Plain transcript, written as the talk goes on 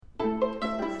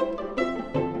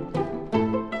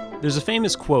There's a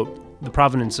famous quote, the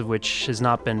provenance of which has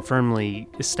not been firmly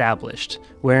established,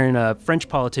 wherein a French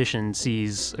politician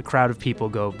sees a crowd of people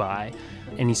go by,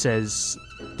 and he says,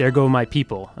 "There go my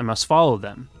people, I must follow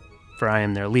them, for I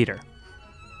am their leader."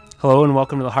 Hello and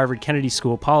welcome to the Harvard Kennedy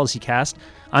School PolicyCast.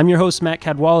 I'm your host, Matt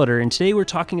Cadwallader, and today we're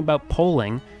talking about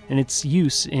polling and its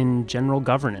use in general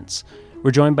governance. We're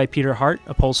joined by Peter Hart,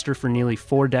 a pollster for nearly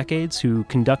 4 decades who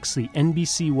conducts the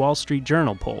NBC Wall Street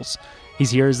Journal polls. He's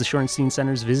here as the Shorenstein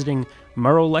Center's visiting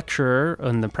Murrow lecturer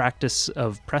on the practice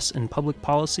of press and public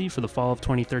policy for the fall of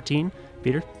 2013.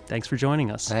 Peter, thanks for joining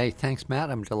us. Hey, thanks,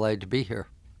 Matt. I'm delighted to be here.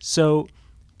 So,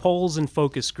 polls and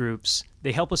focus groups,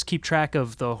 they help us keep track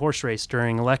of the horse race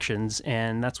during elections,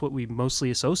 and that's what we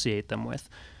mostly associate them with.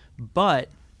 But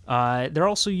they're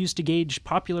also used to gauge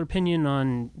popular opinion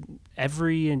on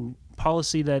every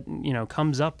policy that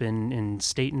comes up in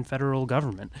state and federal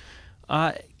government.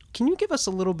 Can you give us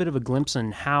a little bit of a glimpse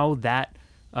on how that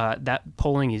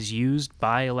polling is used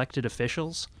by elected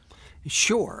officials?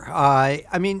 Sure.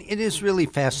 It is really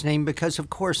fascinating because, of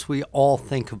course, we all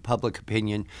think of public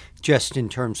opinion just in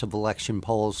terms of election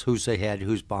polls, who's ahead,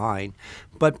 who's behind.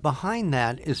 But behind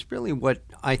that is really what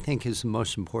I think is the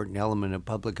most important element of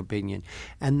public opinion,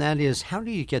 and that is how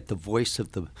do you get the voice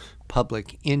of the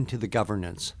public into the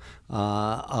governance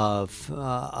of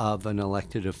an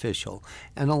elected official.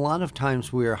 And a lot of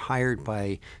times we are hired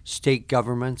by state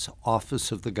governments,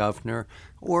 office of the governor,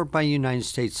 or by United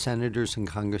States senators and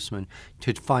congressmen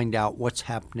to find out what's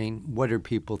happening, what are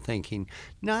people thinking,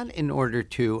 not in order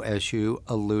to, as you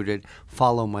alluded,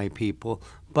 follow my people,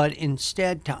 but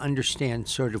instead to understand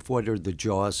sort of what are the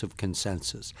jaws of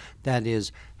consensus. That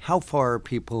is, how far are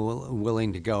people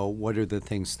willing to go? What are the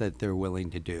things that they're willing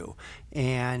to do?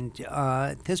 And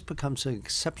this becomes an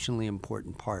exceptionally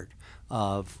important part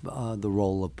of the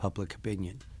role of public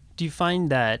opinion. Do you find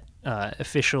that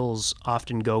officials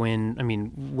often go in,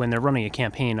 when they're running a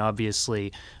campaign,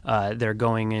 obviously, they're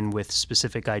going in with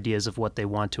specific ideas of what they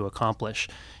want to accomplish.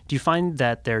 Do you find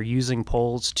that they're using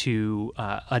polls to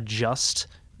adjust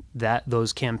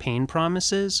those campaign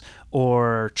promises,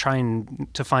 or trying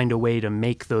to find a way to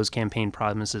make those campaign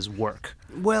promises work?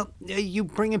 Well, you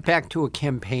bring it back to a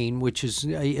campaign, which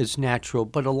is natural,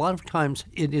 but a lot of times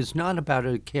it is not about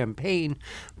a campaign,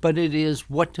 but it is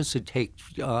what does it take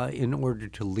in order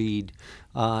to lead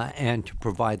and to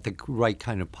provide the right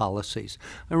kind of policies.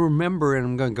 I remember, and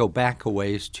I'm going to go back a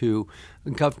ways, to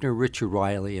Governor Richard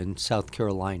Riley in South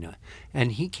Carolina,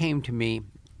 and he came to me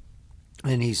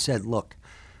and he said, look,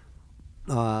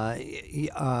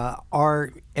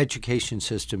 our education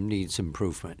system needs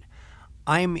improvement.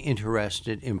 I'm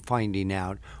interested in finding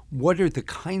out what are the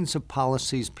kinds of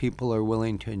policies people are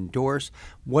willing to endorse,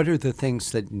 what are the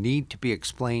things that need to be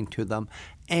explained to them,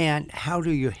 and how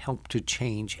do you help to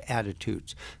change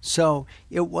attitudes? So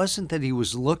it wasn't that he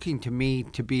was looking to me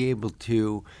to be able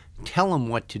to tell him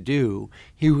what to do.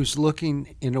 He was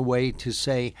looking in a way to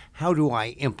say, how do I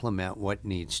implement what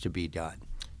needs to be done?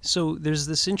 So there's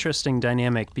this interesting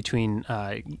dynamic between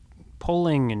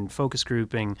polling and focus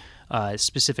grouping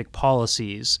specific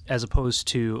policies as opposed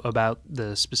to about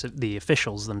the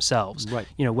officials themselves. Right.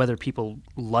 Whether people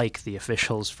like the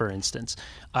officials, for instance.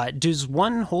 Does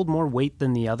one hold more weight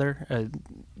than the other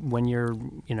when you're,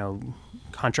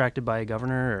 contracted by a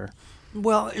governor? Or?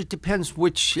 Well, it depends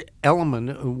which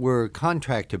element we're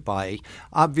contracted by.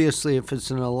 Obviously, if it's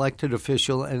an elected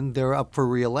official and they're up for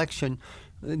re-election,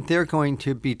 they're going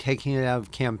to be taking it out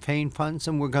of campaign funds,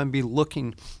 and we're going to be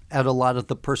looking at a lot of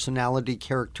the personality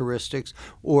characteristics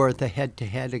or the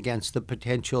head-to-head against the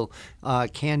potential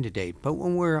candidate. But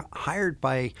when we're hired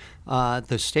by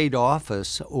the state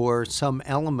office or some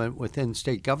element within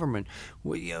state government,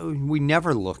 we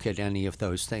never look at any of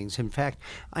those things. In fact,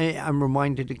 I'm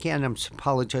reminded again, I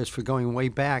apologize for going way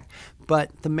back,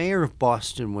 but the mayor of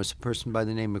Boston was a person by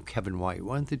the name of Kevin White,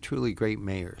 one of the truly great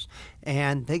mayors.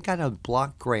 And they got a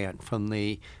block grant from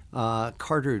the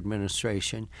Carter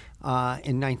administration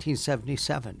in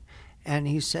 1977. And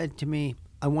he said to me,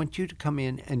 I want you to come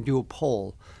in and do a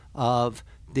poll of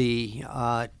the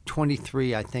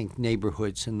 23, I think,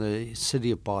 neighborhoods in the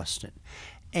city of Boston.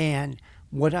 And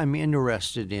what I'm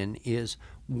interested in is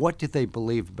what do they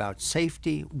believe about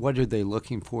safety? What are they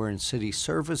looking for in city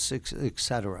service, et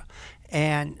cetera?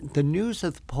 And the news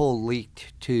of the poll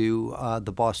leaked to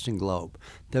the Boston Globe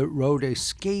that wrote a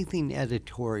scathing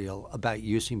editorial about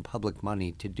using public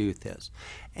money to do this.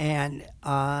 And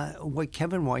what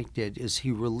Kevin White did is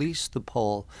he released the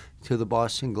poll to the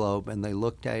Boston Globe, and they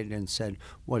looked at it and said,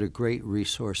 what a great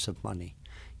resource of money.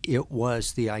 It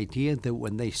was the idea that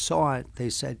when they saw it, they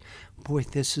said, boy,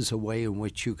 this is a way in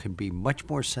which you can be much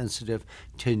more sensitive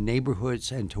to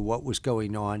neighborhoods and to what was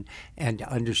going on, and to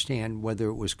understand whether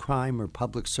it was crime or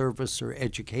public service or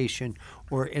education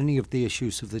or any of the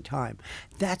issues of the time.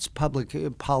 That's public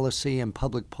policy and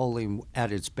public polling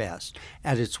at its best.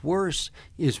 At its worst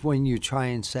is when you try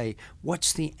and say,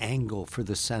 what's the angle for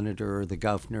the senator or the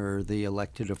governor or the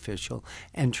elected official,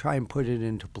 and try and put it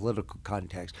into political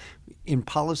context. In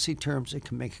policy terms, it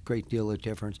can make a great deal of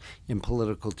difference. In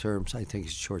political terms, I think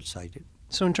it's short-sighted.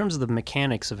 So in terms of the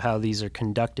mechanics of how these are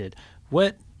conducted,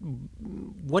 what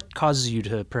causes you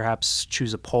to perhaps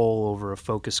choose a poll over a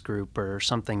focus group or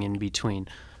something in between?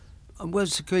 Well,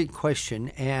 it's a great question,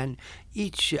 and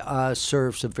each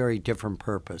serves a very different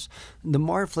purpose. The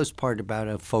marvelous part about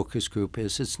a focus group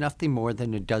is it's nothing more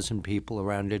than a dozen people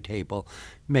around a table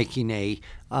making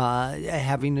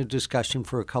having a discussion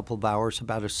for a couple of hours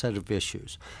about a set of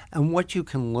issues. And what you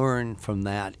can learn from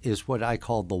that is what I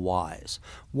call the whys.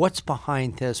 What's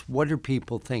behind this? What are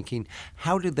people thinking?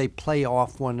 How do they play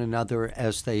off one another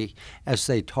as they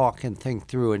talk and think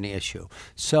through an issue?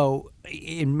 So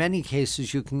in many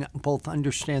cases, you can both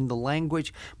understand the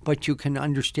language, but you can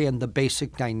understand the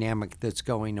basic dynamic that's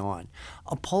going on.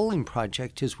 A polling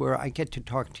project is where I get to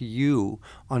talk to you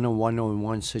on a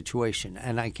one-on-one situation,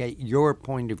 and I get your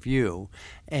point of view,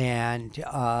 and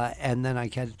then I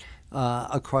get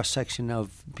a cross-section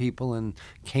of people in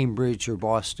Cambridge or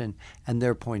Boston and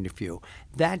their point of view.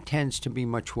 That tends to be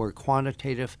much more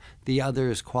quantitative. The other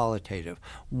is qualitative.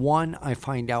 One, I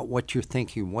find out what you're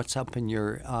thinking, what's up in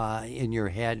your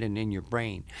head and in your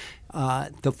brain.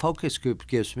 The focus group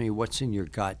gives me what's in your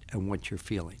gut and what you're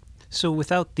feeling. So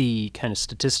without the kind of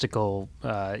statistical,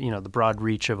 the broad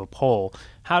reach of a poll,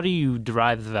 how do you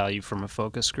derive the value from a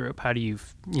focus group? How do you,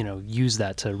 use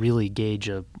that to really gauge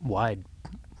a wide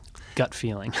gut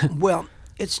feeling? Well,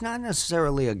 it's not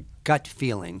necessarily a gut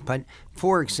feeling, but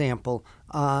for example,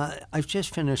 I've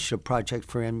just finished a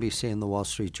project for NBC and the Wall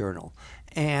Street Journal,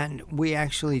 and we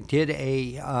actually did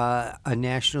a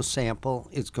national sample.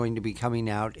 It's going to be coming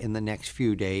out in the next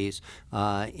few days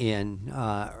in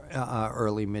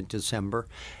early mid-December.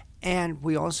 And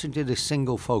we also did a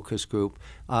single focus group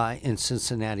in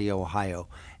Cincinnati, Ohio.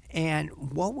 And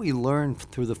what we learned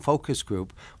through the focus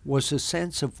group was a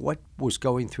sense of what was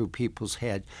going through people's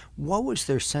head. What was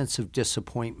their sense of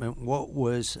disappointment? What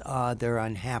was their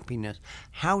unhappiness?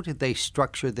 How did they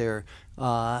structure their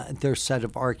set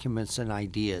of arguments and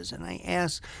ideas? And I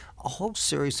asked a whole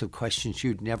series of questions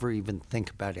you'd never even think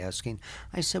about asking.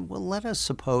 I said, well, let us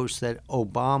suppose that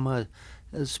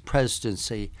Obama's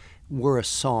presidency were a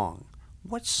song.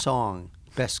 What song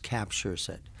best captures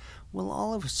it? Well,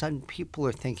 all of a sudden, people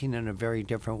are thinking in a very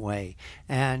different way.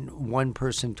 And one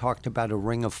person talked about a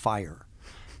ring of fire,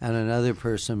 and another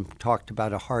person talked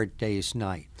about a hard day's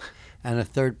night, and a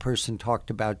third person talked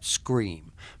about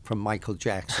Scream from Michael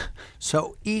Jackson.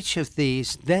 So each of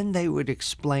these, then they would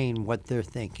explain what they're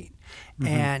thinking. Mm-hmm.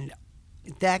 And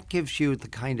that gives you the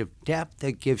kind of depth,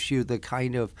 that gives you the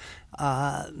kind of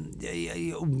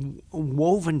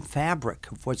woven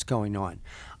fabric of what's going on.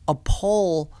 A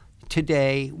poll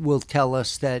today will tell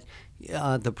us that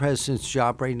the president's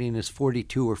job rating is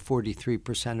 42 or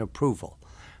 43% approval.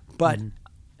 But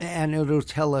and it'll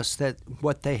tell us that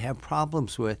what they have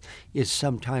problems with is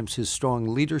sometimes his strong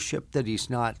leadership, that he's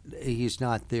not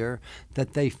there,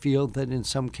 that they feel that in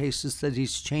some cases that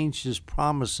he's changed his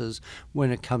promises when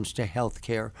it comes to health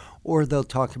care, or they'll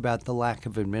talk about the lack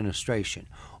of administration.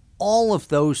 All of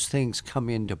those things come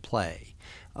into play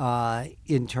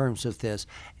in terms of this.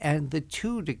 And the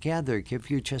two together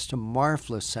give you just a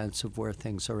marvelous sense of where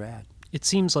things are at. It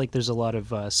seems like there's a lot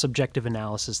of subjective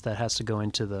analysis that has to go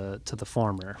into the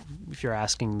former. If you're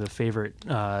asking the favorite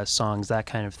songs, that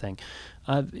kind of thing.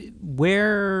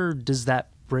 Where does that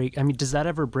break? I mean, does that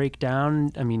ever break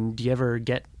down? I mean, do you ever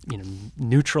get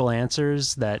neutral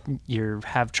answers that you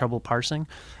have trouble parsing?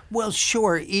 Well,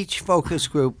 sure. Each focus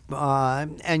group,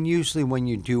 and usually when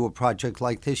you do a project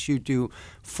like this, you do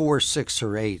 4, 6,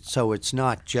 or 8. So it's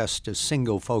not just a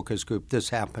single focus group. This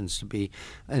happens to be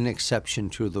an exception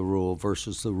to the rule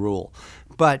versus the rule.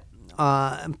 But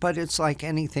it's like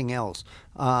anything else.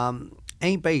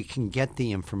 Anybody can get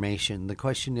the information. The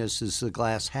question is the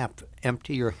glass half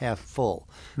empty or half full?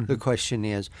 Mm-hmm. The question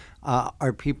is,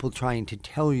 are people trying to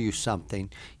tell you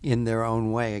something in their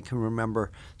own way? I can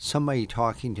remember somebody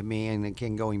talking to me, and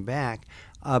again going back,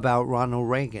 about Ronald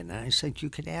Reagan. And I said, you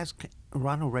could ask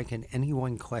Ronald Reagan any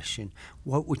one question.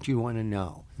 What would you want to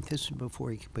know? This was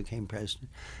before he became president.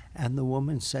 And the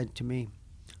woman said to me,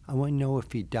 I want to know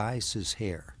if he dyes his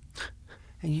hair.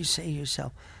 And you say to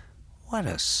yourself, what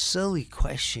a silly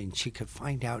question. She could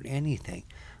find out anything.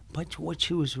 But what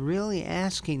she was really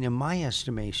asking, in my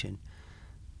estimation,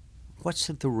 what's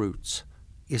at the roots?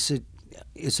 Is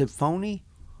it phony,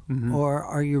 or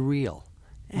are you real?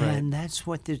 And that's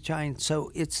what they're trying.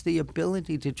 So it's the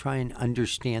ability to try and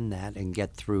understand that and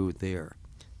get through there.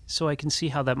 So I can see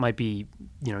how that might be,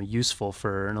 useful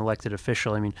for an elected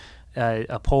official. I mean,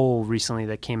 a poll recently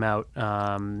that came out,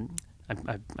 I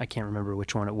can't remember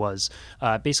which one it was,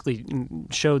 basically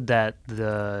showed that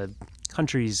the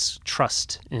country's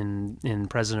trust in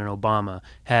President Obama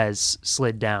has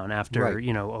slid down after,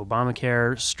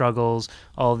 Obamacare struggles,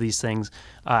 all of these things.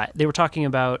 They were talking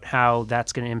about how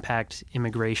that's going to impact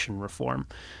immigration reform.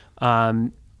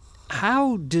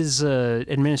 How does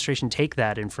administration take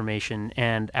that information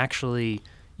and actually,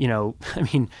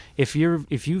 if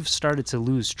you've started to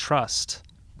lose trust,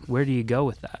 where do you go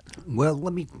with that? Well,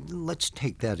 let's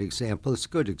take that example. It's a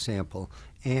good example.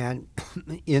 And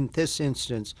in this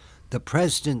instance, the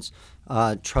president's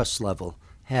trust level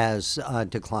has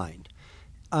declined.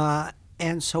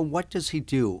 And so what does he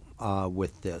do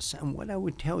with this? And what I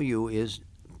would tell you is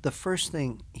the first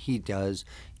thing he does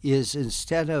is,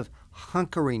 instead of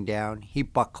hunkering down, he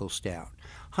buckles down.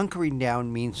 Hunkering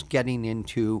down means getting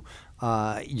into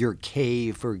your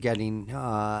cave or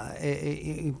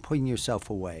putting yourself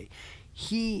away.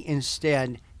 He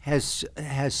instead has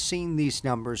seen these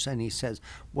numbers, and he says,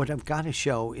 what I've got to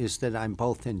show is that I'm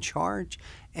both in charge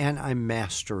and I'm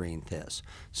mastering this.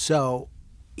 So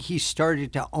he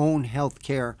started to own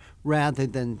healthcare rather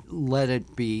than let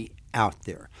it be out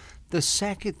there. The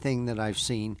second thing that I've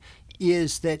seen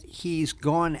is that he's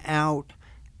gone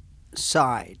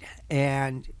outside,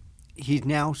 and he's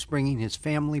now bringing his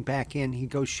family back in. He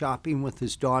goes shopping with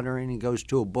his daughter, and he goes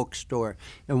to a bookstore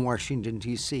in Washington,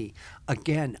 D.C.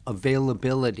 Again,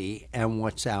 availability and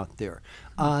what's out there.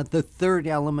 The third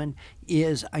element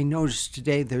is, I noticed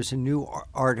today there's a new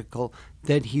article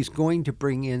that he's going to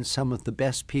bring in some of the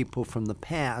best people from the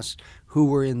past who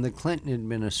were in the Clinton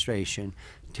administration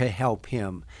to help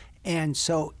him. And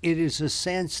so it is a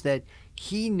sense that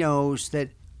he knows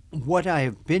that what I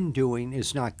have been doing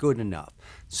is not good enough.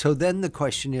 So then the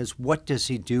question is, what does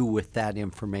he do with that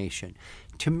information?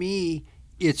 To me,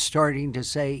 it's starting to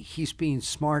say he's being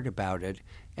smart about it,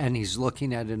 and he's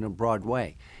looking at it in a broad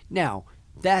way. Now,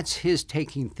 that's his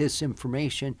taking this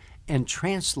information and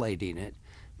translating it,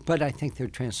 but I think they're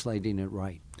translating it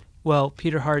right. Well,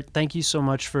 Peter Hart, thank you so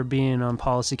much for being on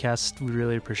PolicyCast. We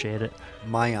really appreciate it.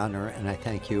 My honor, and I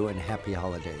thank you, and happy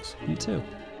holidays. You too.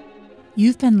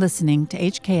 You've been listening to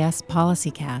HKS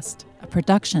PolicyCast, a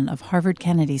production of Harvard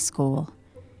Kennedy School.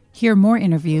 Hear more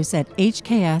interviews at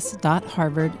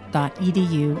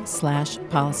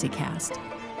hks.harvard.edu/PolicyCast.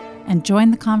 And join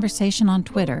the conversation on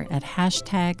Twitter at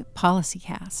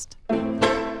 #PolicyCast.